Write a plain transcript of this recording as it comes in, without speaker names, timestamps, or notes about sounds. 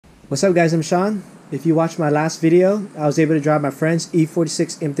What's up guys, I'm Sean. If you watched my last video, I was able to drive my friend's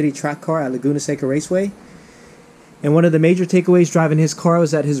E46 M3 track car at Laguna Seca Raceway. And one of the major takeaways driving his car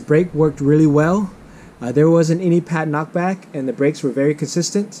was that his brake worked really well. There wasn't any pad knockback and the brakes were very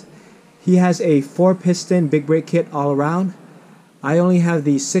consistent. He has a 4-piston big brake kit all around. I only have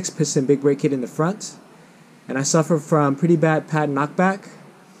the 6-piston big brake kit in the front. And I suffer from pretty bad pad knockback.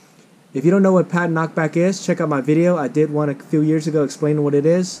 If you don't know what pad knockback is, check out my video. I did one a few years ago explaining what it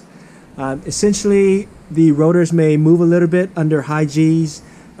is. Essentially, the rotors may move a little bit under high G's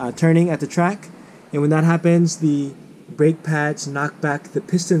turning at the track, and when that happens, the brake pads knock back the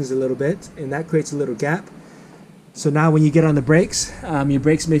pistons a little bit, and that creates a little gap. So now when you get on the brakes, your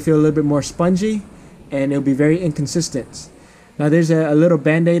brakes may feel a little bit more spongy, and it'll be very inconsistent. Now there's a little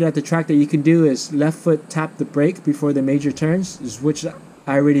band-aid at the track that you can do is left foot tap the brake before the major turns, which I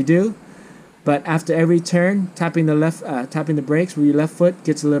already do. But after every turn, tapping the brakes with your left foot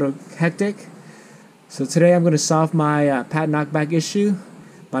gets a little hectic. So today I'm going to solve my pad knockback issue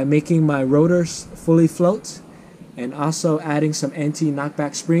by making my rotors fully float and also adding some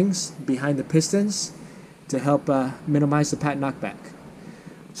anti-knockback springs behind the pistons to help minimize the pad knockback.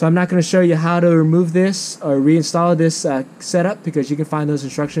 So I'm not going to show you how to remove this or reinstall this setup because you can find those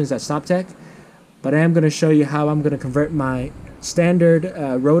instructions at StopTech. But I am going to show you how I'm going to convert my standard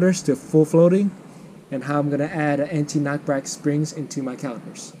rotors to full floating and how I'm going to add anti-knockback springs into my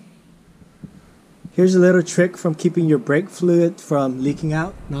calipers. Here's a little trick from keeping your brake fluid from leaking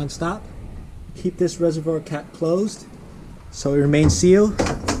out non-stop. Keep this reservoir cap closed so it remains sealed,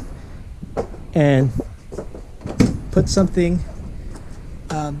 and put something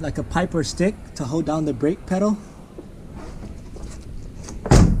like a pipe or stick to hold down the brake pedal.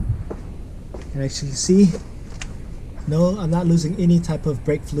 And as you can see, no, I'm not losing any type of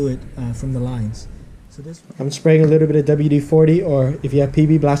brake fluid from the lines. So I'm spraying a little bit of WD-40, or if you have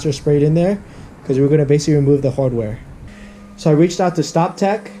PB Blaster, spray it in there, because we're going to basically remove the hardware. So I reached out to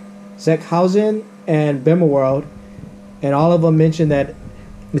StopTech, Zeckhausen, and Bemelworld, and all of them mentioned that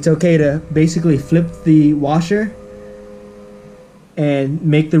it's okay to basically flip the washer and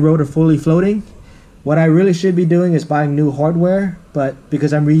make the rotor fully floating. What I really should be doing is buying new hardware, but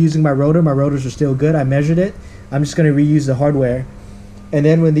because I'm reusing my rotors are still good. I measured it. I'm just going to reuse the hardware. And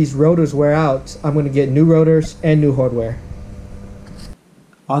then when these rotors wear out, I'm going to get new rotors and new hardware.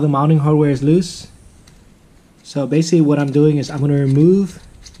 All the mounting hardware is loose. So basically what I'm doing is I'm going to remove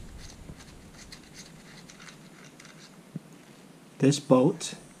this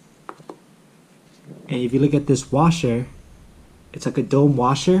bolt. And if you look at this washer, it's like a dome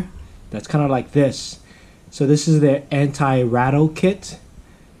washer that's kind of like this. So this is the anti-rattle kit,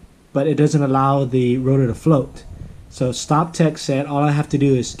 but it doesn't allow the rotor to float. So StopTech said all I have to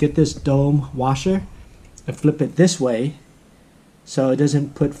do is get this dome washer and flip it this way so it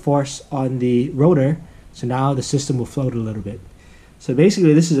doesn't put force on the rotor, so now the system will float a little bit. So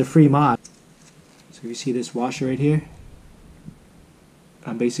basically this is a free mod. So if you see this washer right here,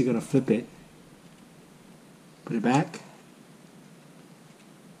 I'm basically going to flip it, put it back,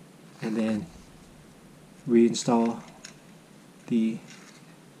 and then reinstall the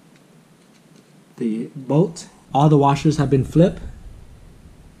bolt. All the washers have been flipped,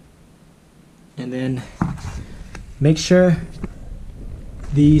 and then make sure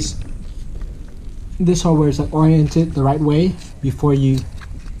this hardware is oriented the right way before you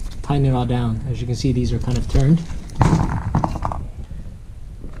tighten it all down. As you can see, these are kind of turned.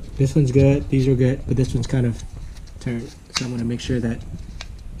 This one's good, these are good, but this one's kind of turned. So I'm going to make sure that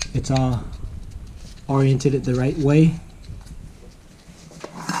it's all oriented it the right way.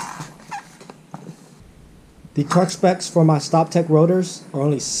 The torque specs for my StopTech rotors are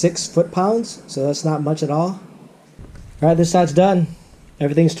only 6 foot-pounds, so that's not much at all. Alright, this side's done.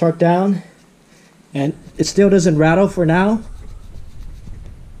 Everything's torqued down, and it still doesn't rattle for now,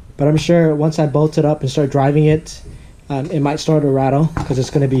 but I'm sure once I bolt it up and start driving it, it might start to rattle because it's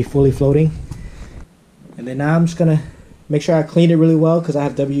going to be fully floating. And then now I'm just going to make sure I clean it really well because I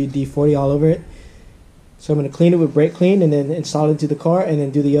have WD-40 all over it. So I'm going to clean it with brake clean and then install it into the car and then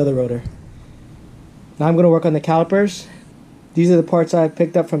do the other rotor. Now I'm going to work on the calipers. These are the parts I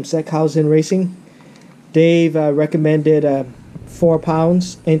picked up from Zeckhausen Racing. Dave recommended 4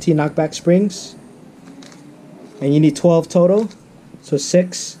 pounds anti-knockback springs. And you need 12 total. So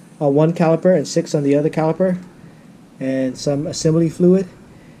 6 on one caliper and 6 on the other caliper. And some assembly fluid.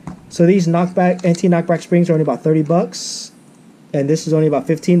 So these anti-knockback springs are only about 30 bucks. And this is only about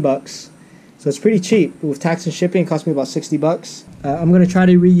 15 bucks. So it's pretty cheap. With tax and shipping, it cost me about 60 bucks. I'm going to try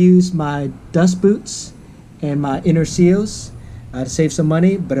to reuse my dust boots and my inner seals to save some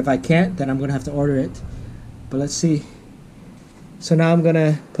money, but if I can't, then I'm going to have to order it. But let's see. So now I'm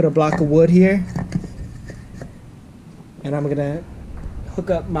gonna put a block of wood here, and I'm gonna hook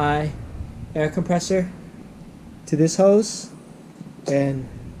up my air compressor to this hose and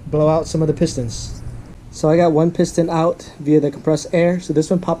blow out some of the pistons. So I got one piston out via the compressed air, so this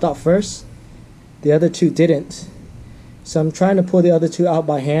one popped out first. The other two didn't. So I'm trying to pull the other two out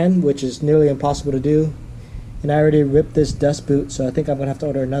by hand, which is nearly impossible to do. And I already ripped this dust boot, so I think I'm gonna have to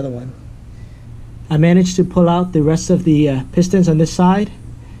order another one. I managed to pull out the rest of the pistons on this side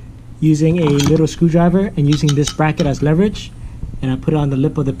using a little screwdriver and using this bracket as leverage. And I put it on the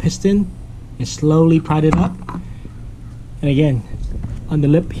lip of the piston and slowly pried it up. And again, on the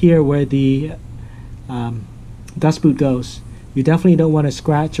lip here where the dust boot goes, you definitely don't want to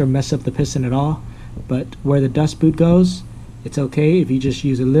scratch or mess up the piston at all. But where the dust boot goes, it's okay if you just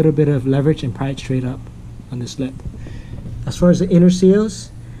use a little bit of leverage and pry it straight up on this lip. As far as the inner seals,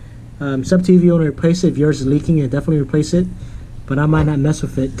 it's up to you if you want to replace it. If yours is leaking, you definitely replace it. But I might not mess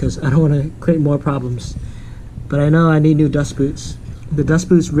with it because I don't want to create more problems. But I know I need new dust boots. The dust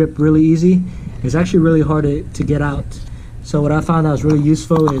boots rip really easy. It's actually really hard to get out. So what I found that was really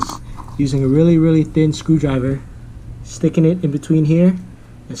useful is using a really thin screwdriver, sticking it in between here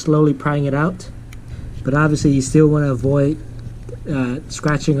and slowly prying it out. But obviously you still want to avoid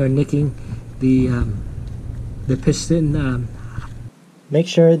scratching or nicking the piston. Make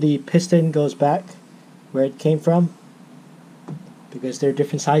sure the piston goes back where it came from because they're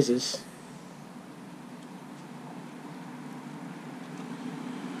different sizes.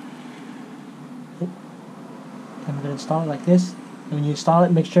 I'm going to install it like this. And when you install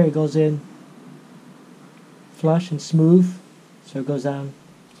it, make sure it goes in flush and smooth so it goes down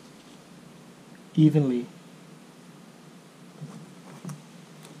evenly.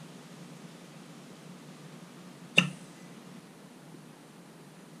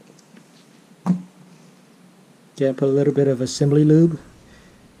 Yeah, put a little bit of assembly lube.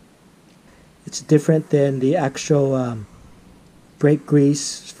 It's different than the actual brake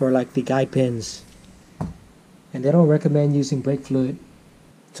grease for like the guide pins. And they don't recommend using brake fluid.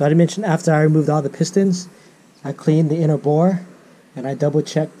 So I mentioned after I removed all the pistons, I cleaned the inner bore and I double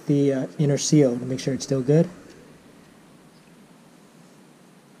checked the inner seal to make sure it's still good.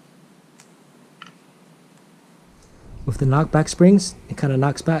 With the knockback springs, it kind of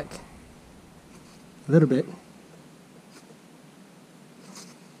knocks back a little bit.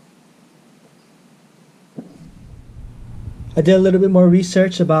 I did a little bit more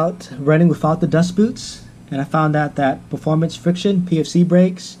research about running without the dust boots, and I found out that Performance Friction PFC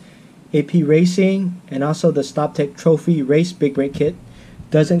brakes, AP Racing, and also the StopTech Trophy Race Big Brake Kit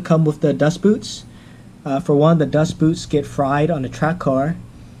doesn't come with the dust boots. For one, the dust boots get fried on a track car,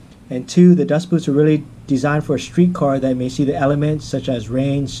 and two, the dust boots are really designed for a street car that may see the elements such as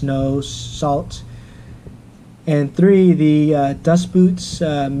rain, snow, salt. And three, the dust boots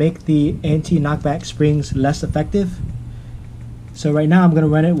make the anti-knockback springs less effective. So right now I'm going to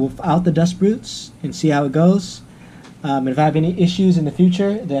run it without the dust boots and see how it goes. And if I have any issues in the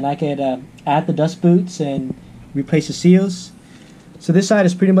future, then I could add the dust boots and replace the seals. So this side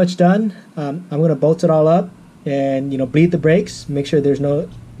is pretty much done. I'm going to bolt it all up and bleed the brakes, make sure there's no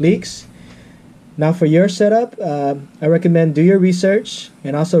leaks. Now for your setup, I recommend do your research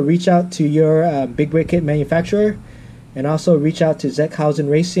and also reach out to your big brake kit manufacturer, and also reach out to Zeckhausen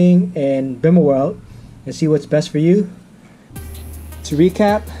Racing and Bimmerworld and see what's best for you. To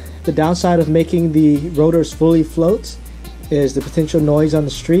recap, the downside of making the rotors fully float is the potential noise on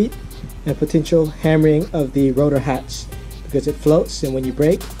the street and potential hammering of the rotor hats, because it floats and when you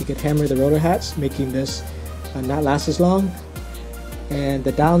brake you could hammer the rotor hats, making this not last as long. And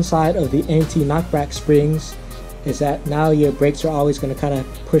the downside of the anti-knockback springs is that now your brakes are always going to kind of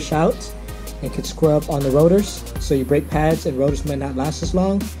push out and could scrub on the rotors, so your brake pads and rotors might not last as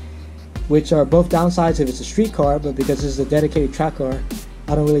long, which are both downsides if it's a street car. But because this is a dedicated track car,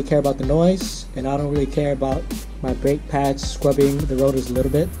 I don't really care about the noise, and I don't really care about my brake pads scrubbing the rotors a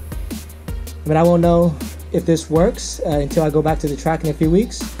little bit. I mean, I won't know if this works until I go back to the track in a few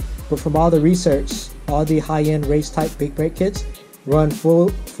weeks, but from all the research, all the high-end race type big brake kits run full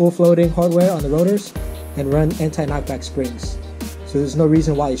floating hardware on the rotors and run anti-knockback springs. So there's no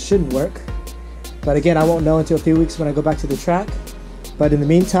reason why it shouldn't work. But again, I won't know until a few weeks when I go back to the track. But in the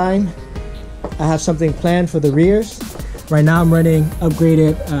meantime, I have something planned for the rears. Right now I'm running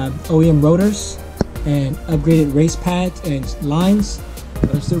upgraded OEM rotors and upgraded race pads and lines,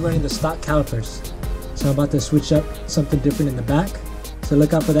 but I'm still running the stock calipers. So I'm about to switch up something different in the back. So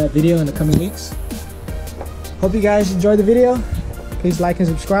look out for that video in the coming weeks. Hope you guys enjoyed the video. Please like and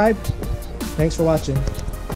subscribe. Thanks for watching.